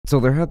So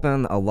there have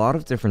been a lot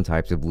of different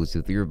types of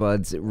Bluetooth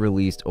earbuds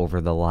released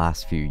over the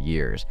last few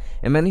years,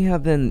 and many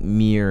have been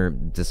mere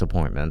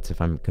disappointments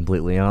if I'm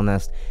completely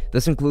honest.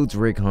 This includes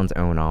Raycon's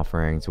own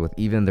offerings with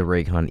even the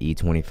Raycon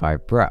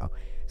E25 Pro.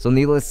 So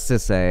needless to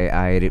say,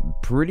 I'd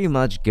pretty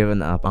much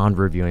given up on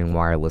reviewing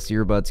wireless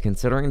earbuds,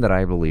 considering that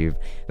I believe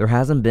there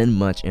hasn't been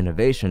much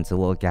innovation to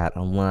look at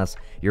unless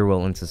you're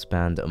willing to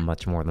spend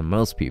much more than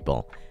most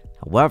people.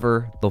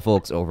 However, the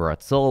folks over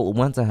at SOUL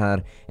went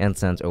ahead and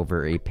sent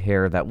over a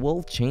pair that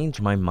will change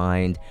my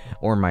mind,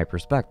 or my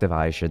perspective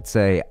I should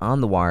say,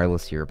 on the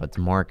wireless earbuds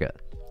market.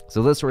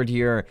 So this right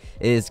here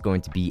is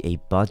going to be a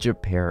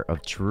budget pair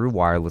of true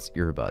wireless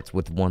earbuds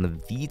with one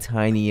of the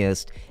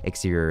tiniest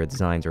exterior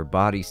designs or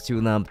bodies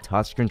to them,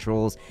 touch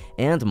controls,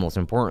 and most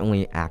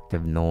importantly,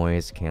 active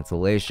noise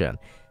cancellation.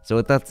 So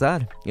with that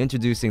said,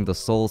 introducing the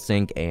SOUL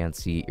SYNC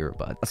ANC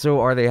Earbuds. So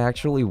are they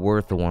actually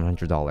worth the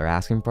 $100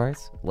 asking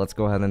price? Let's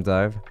go ahead and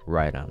dive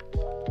right in.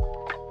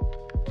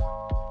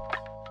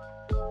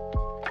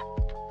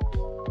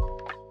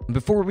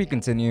 Before we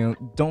continue,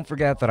 don't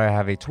forget that I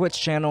have a Twitch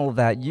channel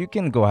that you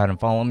can go ahead and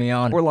follow me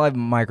on for live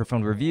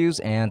microphone reviews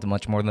and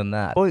much more than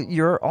that. But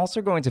you're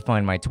also going to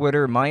find my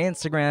Twitter, my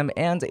Instagram,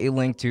 and a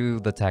link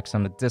to the Tech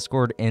Summit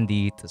Discord in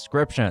the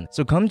description.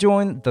 So come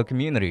join the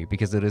community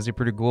because it is a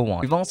pretty cool one.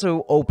 We've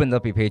also opened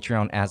up a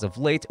Patreon as of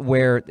late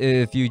where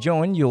if you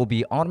join, you'll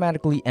be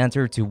automatically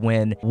entered to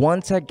win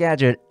one tech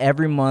gadget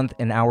every month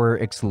in our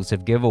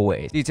exclusive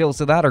giveaways. Details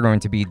to that are going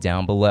to be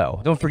down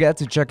below. Don't forget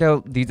to check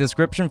out the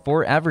description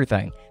for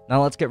everything.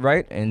 Now let's get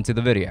right into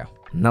the video.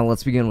 Now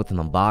let's begin with an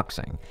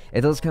unboxing.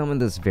 It does come in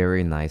this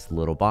very nice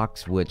little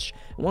box, which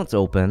once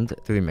opened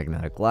through the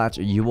magnetic latch,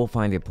 you will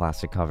find a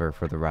plastic cover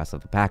for the rest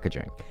of the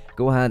packaging.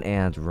 Go ahead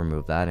and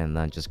remove that and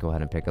then just go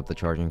ahead and pick up the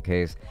charging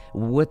case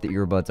with the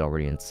earbuds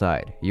already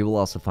inside. You will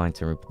also find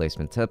some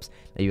replacement tips,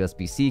 a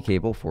USB-C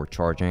cable for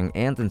charging,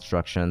 and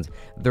instructions.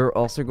 There are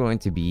also going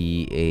to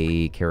be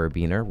a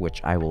carabiner,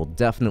 which I will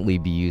definitely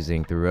be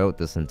using throughout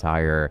this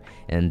entire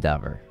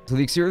endeavor. So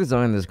the exterior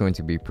design is going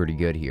to be pretty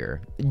good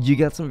here. You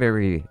get some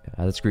very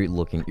discreet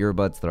looking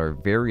earbuds that are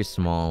very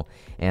small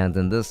and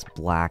in this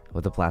black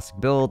with a plastic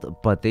build,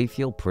 but they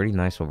feel pretty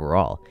nice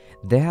overall.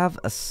 They have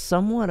a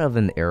somewhat of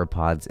an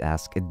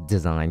AirPods-esque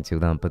design to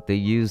them, but they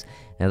use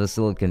the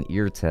silicone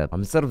ear tip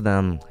instead of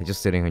them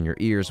just sitting on your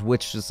ears,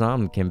 which to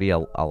some can be a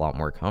lot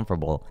more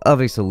comfortable of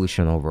a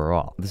solution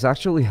overall. This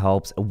actually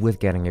helps with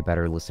getting a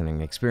better listening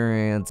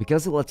experience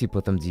because it lets you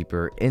put them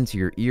deeper into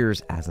your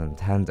ears as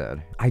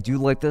intended. I do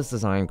like this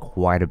design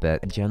quite a bit.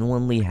 I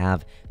genuinely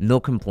have no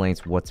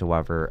complaints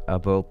whatsoever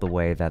about the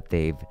way that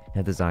they've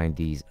designed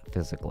these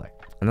physically.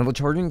 And then the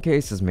charging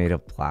case is made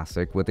of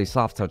plastic with a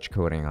soft touch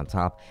coating on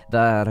top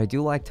that I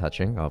do like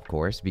touching, of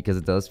course, because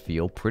it does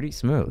feel pretty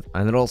smooth.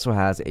 And it also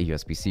has a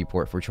USB-C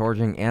port for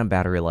charging and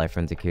battery life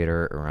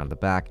indicator around the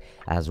back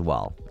as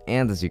well.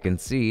 And as you can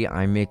see,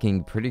 I'm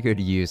making pretty good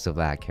use of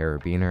that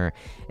carabiner,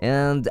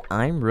 and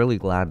I'm really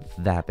glad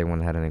that they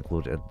went ahead and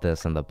included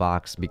this in the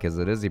box because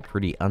it is a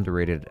pretty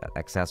underrated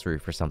accessory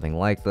for something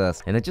like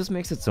this, and it just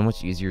makes it so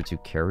much easier to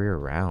carry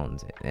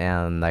around.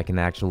 And I can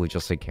actually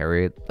just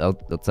carry it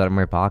outside of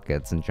my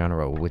pockets in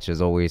general, which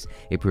is always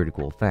a pretty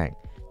cool thing.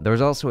 There's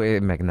also a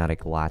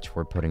magnetic latch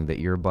for putting the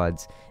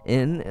earbuds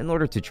in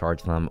order to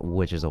charge them,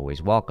 which is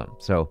always welcome.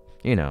 So,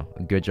 you know,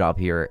 good job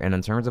here. And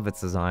in terms of its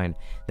design,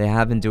 they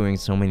have been doing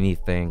so many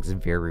things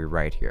very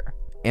right here.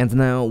 And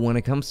now, when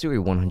it comes to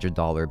a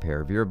 $100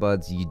 pair of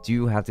earbuds, you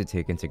do have to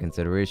take into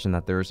consideration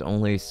that there's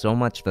only so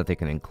much that they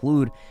can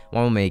include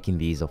while making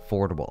these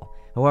affordable.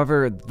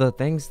 However, the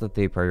things that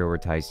they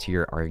prioritized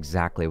here are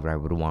exactly what I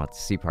would want to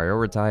see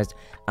prioritized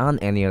on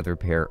any other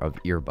pair of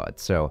earbuds,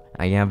 so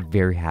I am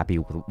very happy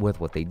with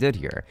what they did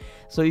here.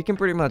 So you can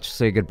pretty much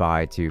say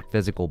goodbye to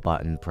physical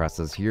button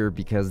presses here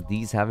because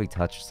these have a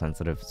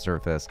touch-sensitive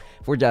surface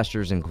for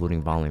gestures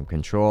including volume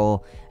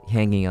control,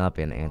 hanging up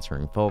and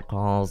answering phone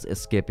calls,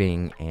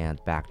 skipping and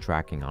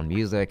backtracking on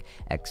music,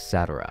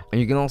 etc.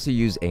 And you can also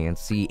use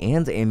ANC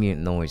and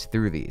ambient noise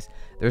through these.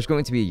 There's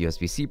going to be a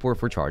USB-C port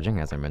for charging,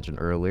 as I mentioned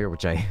earlier,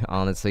 which I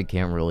honestly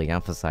can't really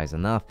emphasize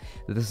enough.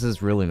 This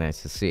is really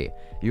nice to see.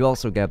 You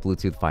also get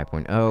Bluetooth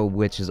 5.0,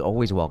 which is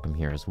always welcome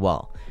here as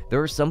well.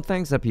 There are some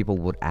things that people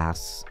would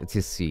ask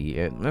to see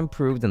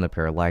improved in a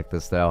pair like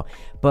this though,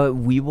 but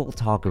we will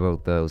talk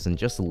about those in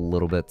just a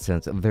little bit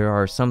since there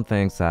are some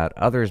things that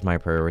others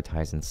might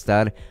prioritize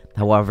instead.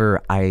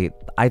 However, I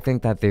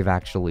think that they've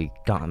actually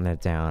gotten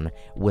it down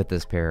with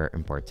this pair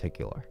in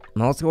particular.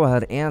 Now let's go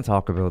ahead and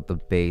talk about the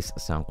bass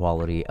sound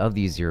quality of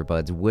these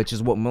earbuds, which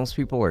is what most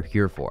people are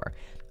here for.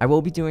 I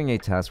will be doing a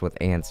test with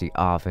ANC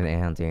off and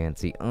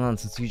ANC on,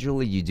 since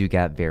usually you do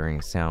get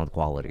varying sound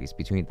qualities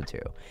between the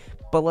two.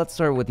 But let's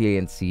start with the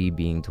ANC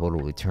being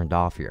totally turned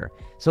off here.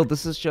 So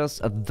this is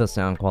just the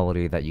sound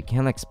quality that you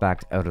can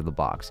expect out of the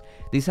box.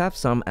 These have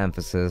some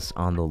emphasis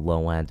on the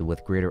low end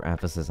with greater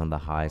emphasis on the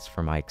highs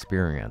from my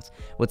experience.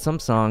 With some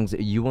songs,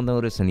 you will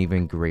notice an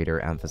even greater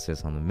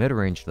emphasis on the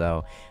mid-range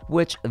though,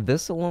 which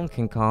this alone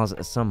can cause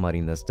some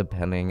muddiness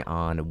depending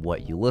on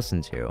what you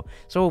listen to.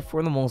 So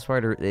for the most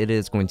part, it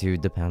is going to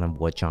depend depend on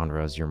what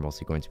genres you're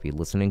mostly going to be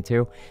listening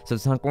to. So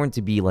it's not going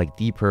to be like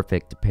the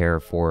perfect pair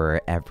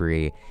for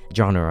every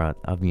genre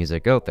of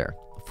music out there.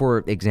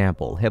 For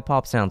example,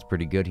 hip-hop sounds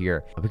pretty good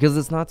here because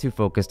it's not too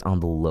focused on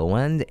the low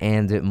end,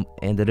 and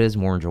it is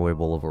more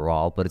enjoyable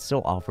overall, but it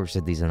still offers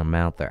a decent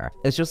amount there.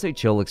 It's just a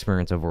chill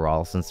experience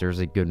overall since there's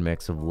a good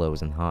mix of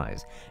lows and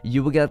highs.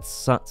 You will get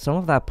some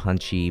of that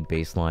punchy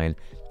bass line,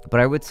 but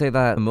I would say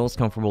that the most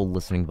comfortable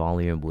listening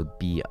volume would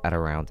be at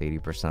around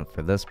 80%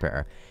 for this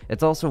pair.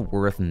 It's also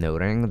worth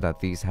noting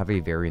that these have a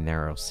very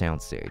narrow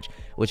soundstage,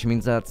 which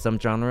means that some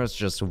genres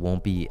just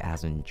won't be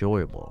as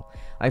enjoyable.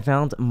 I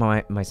found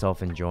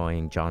myself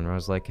enjoying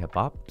genres like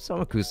hip-hop, some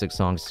acoustic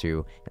songs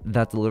too,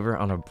 that deliver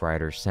on a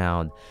brighter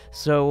sound,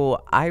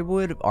 so I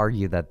would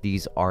argue that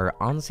these are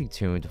honestly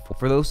tuned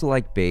for those who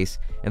like bass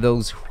and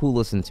those who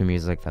listen to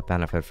music that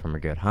benefit from a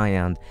good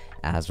high-end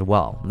as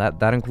well.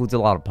 That includes a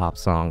lot of pop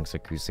songs,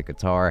 acoustic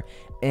guitar,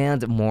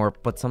 and more,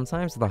 but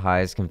sometimes the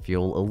highs can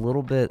feel a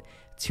little bit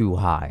too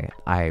high,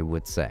 I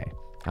would say.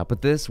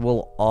 But this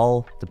will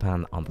all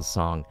depend on the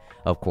song,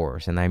 of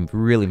course, and I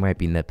really might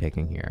be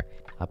nitpicking here.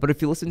 But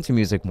if you listen to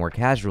music more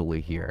casually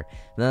here,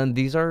 then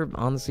these are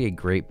honestly a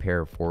great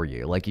pair for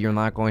you. Like, you're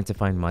not going to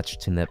find much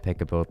to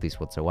nitpick about these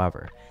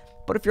whatsoever.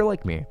 But if you're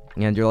like me,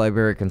 and your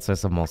library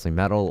consists of mostly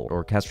metal or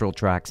orchestral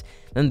tracks,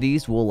 then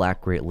these will lack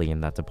greatly in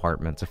that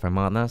department. If I'm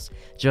honest,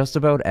 just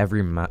about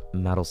every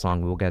metal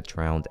song will get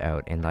drowned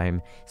out, and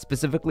I'm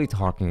specifically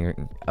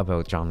talking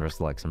about genres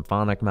like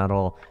symphonic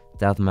metal,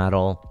 death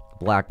metal,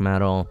 black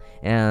metal,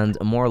 and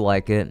more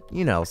like it,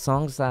 you know,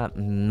 songs that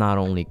not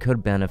only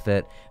could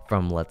benefit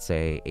from, let's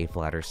say, a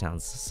flatter sound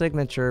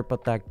signature,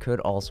 but that could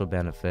also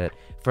benefit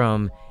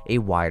from a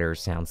wider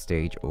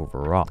soundstage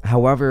overall.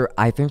 However,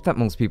 I think that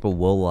most people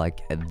will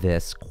like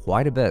this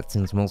quite a bit,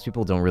 since most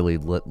people don't really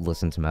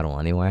listen to metal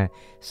anyway,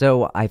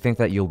 so I think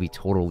that you'll be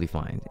totally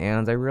fine.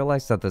 And I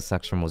realized that this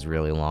section was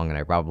really long, and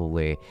I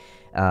probably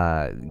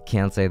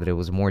can't say that it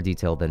was more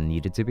detailed than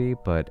needed to be,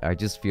 but I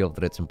just feel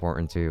that it's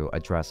important to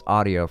address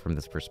audio from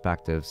this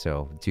perspective,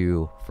 so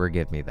do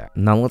forgive me there.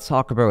 Now let's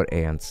talk about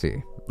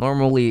ANC.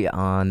 Normally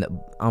on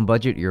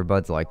budget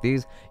earbuds like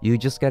these, you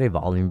just get a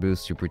volume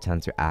boost to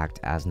pretend to act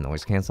as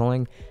noise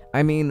cancelling.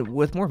 I mean,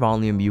 with more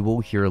volume, you will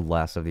hear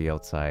less of the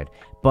outside,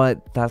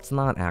 but that's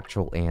not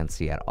actual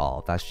ANC at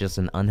all. That's just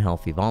an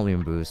unhealthy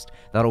volume boost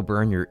that'll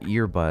burn your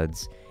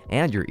earbuds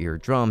and your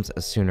eardrums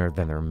sooner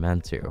than they're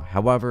meant to.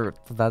 However,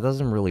 that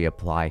doesn't really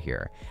apply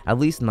here, at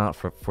least not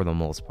for the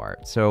most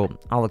part. So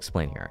I'll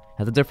explain here.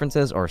 Now, the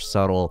differences are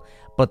subtle,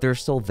 but they're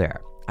still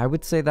there. I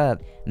would say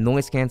that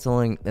noise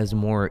cancelling is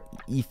more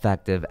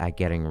effective at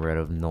getting rid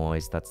of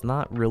noise that's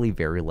not really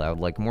very loud,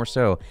 like more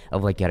so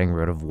of like getting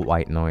rid of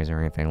white noise or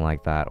anything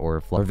like that, or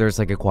if there's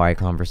like a quiet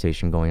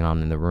conversation going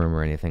on in the room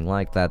or anything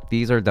like that.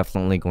 These are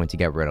definitely going to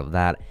get rid of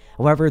that.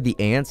 However, the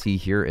ANC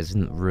here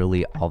isn't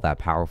really all that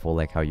powerful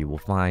like how you will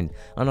find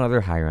on other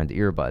higher end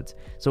earbuds.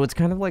 So it's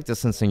kind of like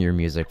distancing your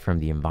music from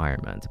the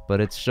environment, but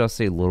it's just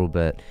a little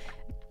bit,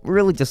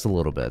 really just a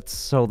little bit,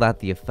 so that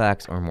the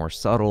effects are more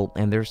subtle,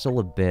 and there's still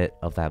a bit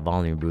of that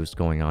volume boost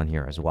going on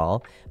here as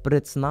well, but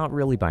it's not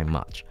really by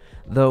much.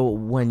 Though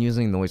when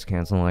using noise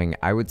cancelling,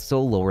 I would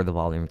still lower the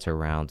volume to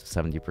around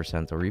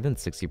 70% or even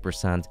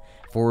 60%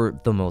 for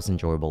the most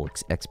enjoyable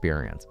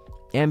experience.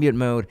 Ambient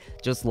mode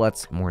just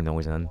lets more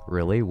noise in,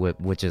 really,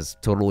 which is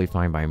totally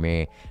fine by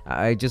me.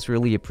 I just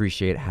really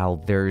appreciate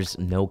how there's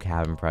no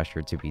cabin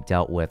pressure to be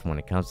dealt with when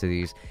it comes to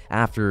these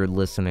after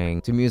listening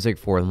to music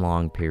for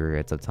long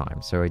periods of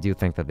time. So I do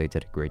think that they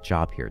did a great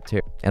job here too.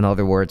 In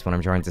other words, what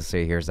I'm trying to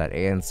say here is that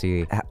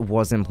ANC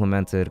was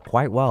implemented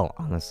quite well,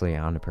 honestly,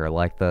 on a pair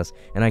like this,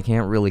 and I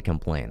can't really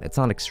complain. It's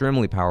not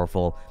extremely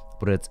powerful,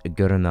 but it's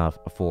good enough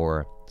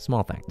for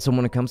small thing. So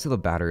when it comes to the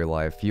battery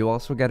life, you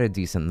also get a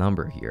decent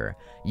number here.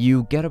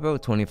 You get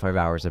about 25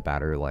 hours of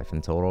battery life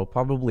in total,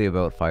 probably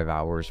about 5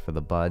 hours for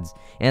the buds,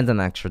 and an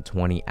extra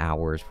 20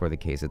 hours for the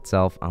case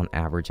itself, on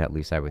average at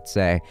least I would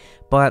say,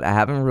 but I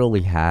haven't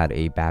really had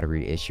a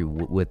battery issue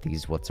with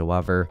these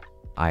whatsoever.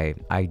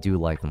 I do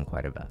like them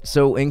quite a bit.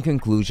 So in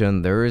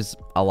conclusion, there is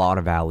a lot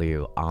of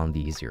value on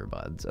these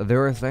earbuds.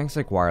 There are things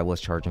like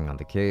wireless charging on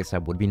the case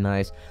that would be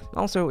nice.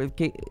 Also,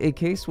 a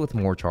case with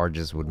more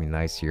charges would be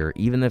nice here,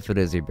 even if it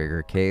is a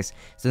bigger case,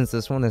 since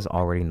this one is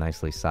already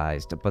nicely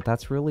sized, but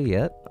that's really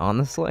it,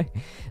 honestly.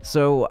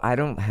 So I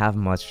don't have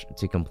much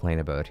to complain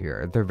about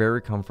here. They're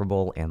very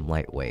comfortable and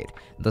lightweight.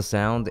 The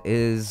sound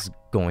is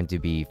going to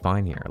be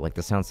fine here. Like,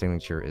 the sound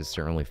signature is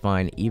certainly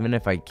fine, even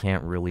if I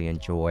can't really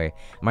enjoy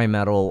my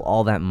metal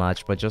all that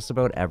much, but just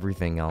about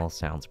everything else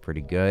sounds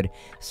pretty good,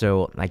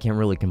 so I can't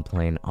really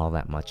complain all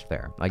that much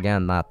there.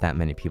 Again, not that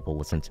many people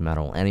listen to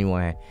metal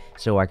anyway,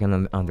 so I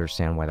can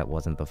understand why that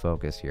wasn't the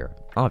focus here,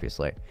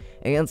 obviously.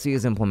 ANC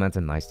is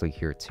implemented nicely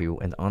here too,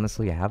 and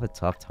honestly, I have a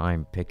tough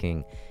time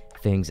picking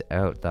things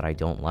out that I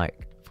don't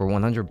like. For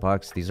 100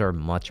 bucks, these are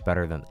much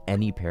better than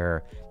any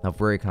pair of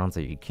Raycons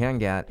that you can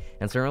get,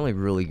 and certainly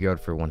really good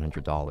for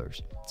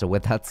 $100. So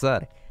with that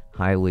said,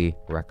 highly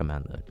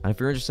recommended. And if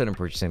you're interested in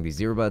purchasing these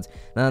earbuds,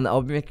 then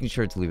I'll be making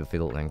sure to leave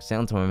affiliate links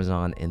down to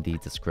Amazon in the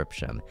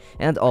description.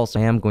 And also,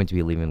 I am going to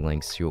be leaving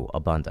links to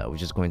ABUNDA,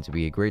 which is going to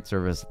be a great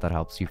service that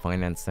helps you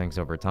finance things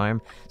over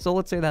time. So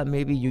let's say that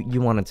maybe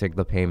you want to take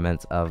the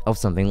payment of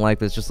something like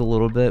this just a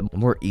little bit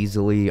more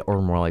easily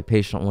or more like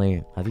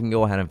patiently. You can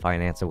go ahead and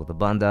finance it with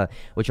ABUNDA,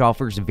 which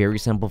offers very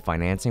simple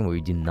financing where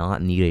you do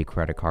not need a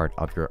credit card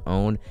of your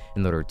own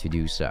in order to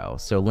do so.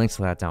 So links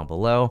to that down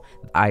below.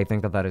 I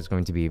think that is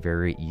going to be a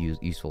very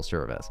useful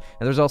service.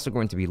 And there's also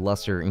going to be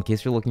lesser in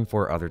case you're looking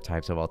for other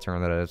types of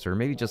alternatives, or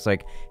maybe just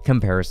like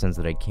comparisons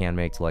that I can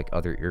make to like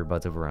other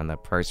earbuds of around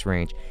that price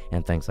range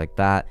and things like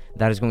that.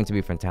 That is going to be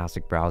a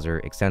fantastic browser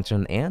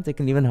extension, and it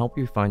can even help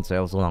you find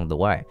sales along the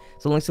way.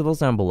 So links to those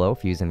down below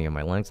if you use any of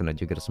my links, and I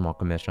do get a small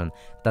commission.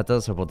 That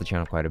does support the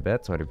channel quite a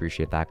bit, so I'd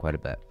appreciate that quite a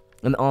bit.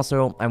 And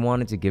also, I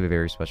wanted to give a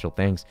very special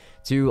thanks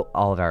to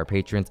all of our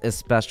patrons,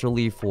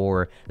 especially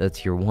for the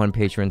tier 1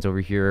 patrons over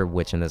here,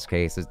 which in this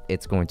case,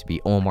 it's going to be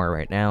Omar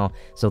right now.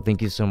 So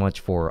thank you so much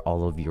for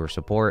all of your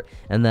support.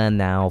 And then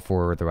now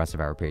for the rest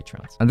of our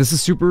patrons. And this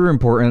is super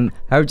important.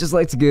 I would just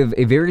like to give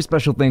a very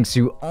special thanks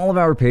to all of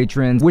our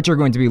patrons, which are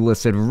going to be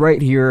listed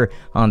right here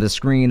on the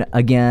screen.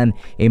 Again,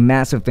 a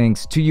massive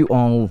thanks to you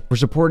all for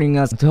supporting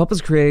us to help us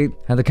create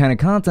the kind of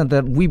content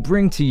that we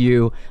bring to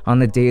you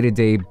on a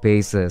day-to-day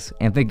basis.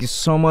 And thank you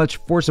so much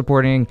for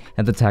supporting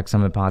the Tech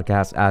Summit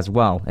podcast as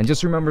well. And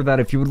just remember that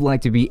if you would like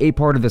to be a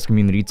part of this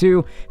community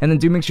too, and then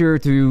do make sure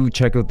to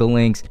check out the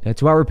links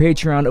to our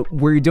Patreon,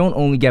 where you don't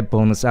only get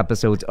bonus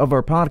episodes of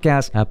our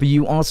podcast, but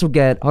you also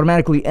get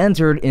automatically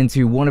entered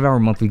into one of our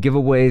monthly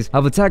giveaways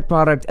of a tech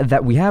product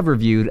that we have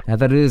reviewed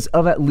that is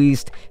of at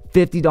least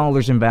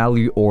 $50 in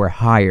value or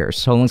higher.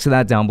 So links to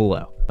that down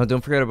below. Now,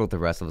 don't forget about the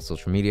rest of the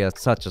social media,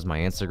 such as my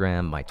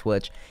Instagram, my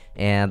Twitch,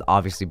 and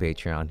obviously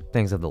Patreon,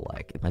 things of the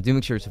like. Now, do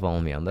make sure to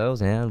follow me on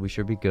those, and we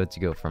should be good to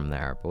go from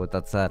there. But with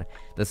that said,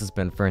 this has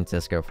been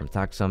Francisco from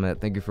Tech Summit.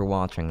 Thank you for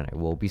watching, and I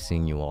will be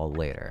seeing you all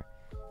later.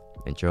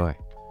 Enjoy.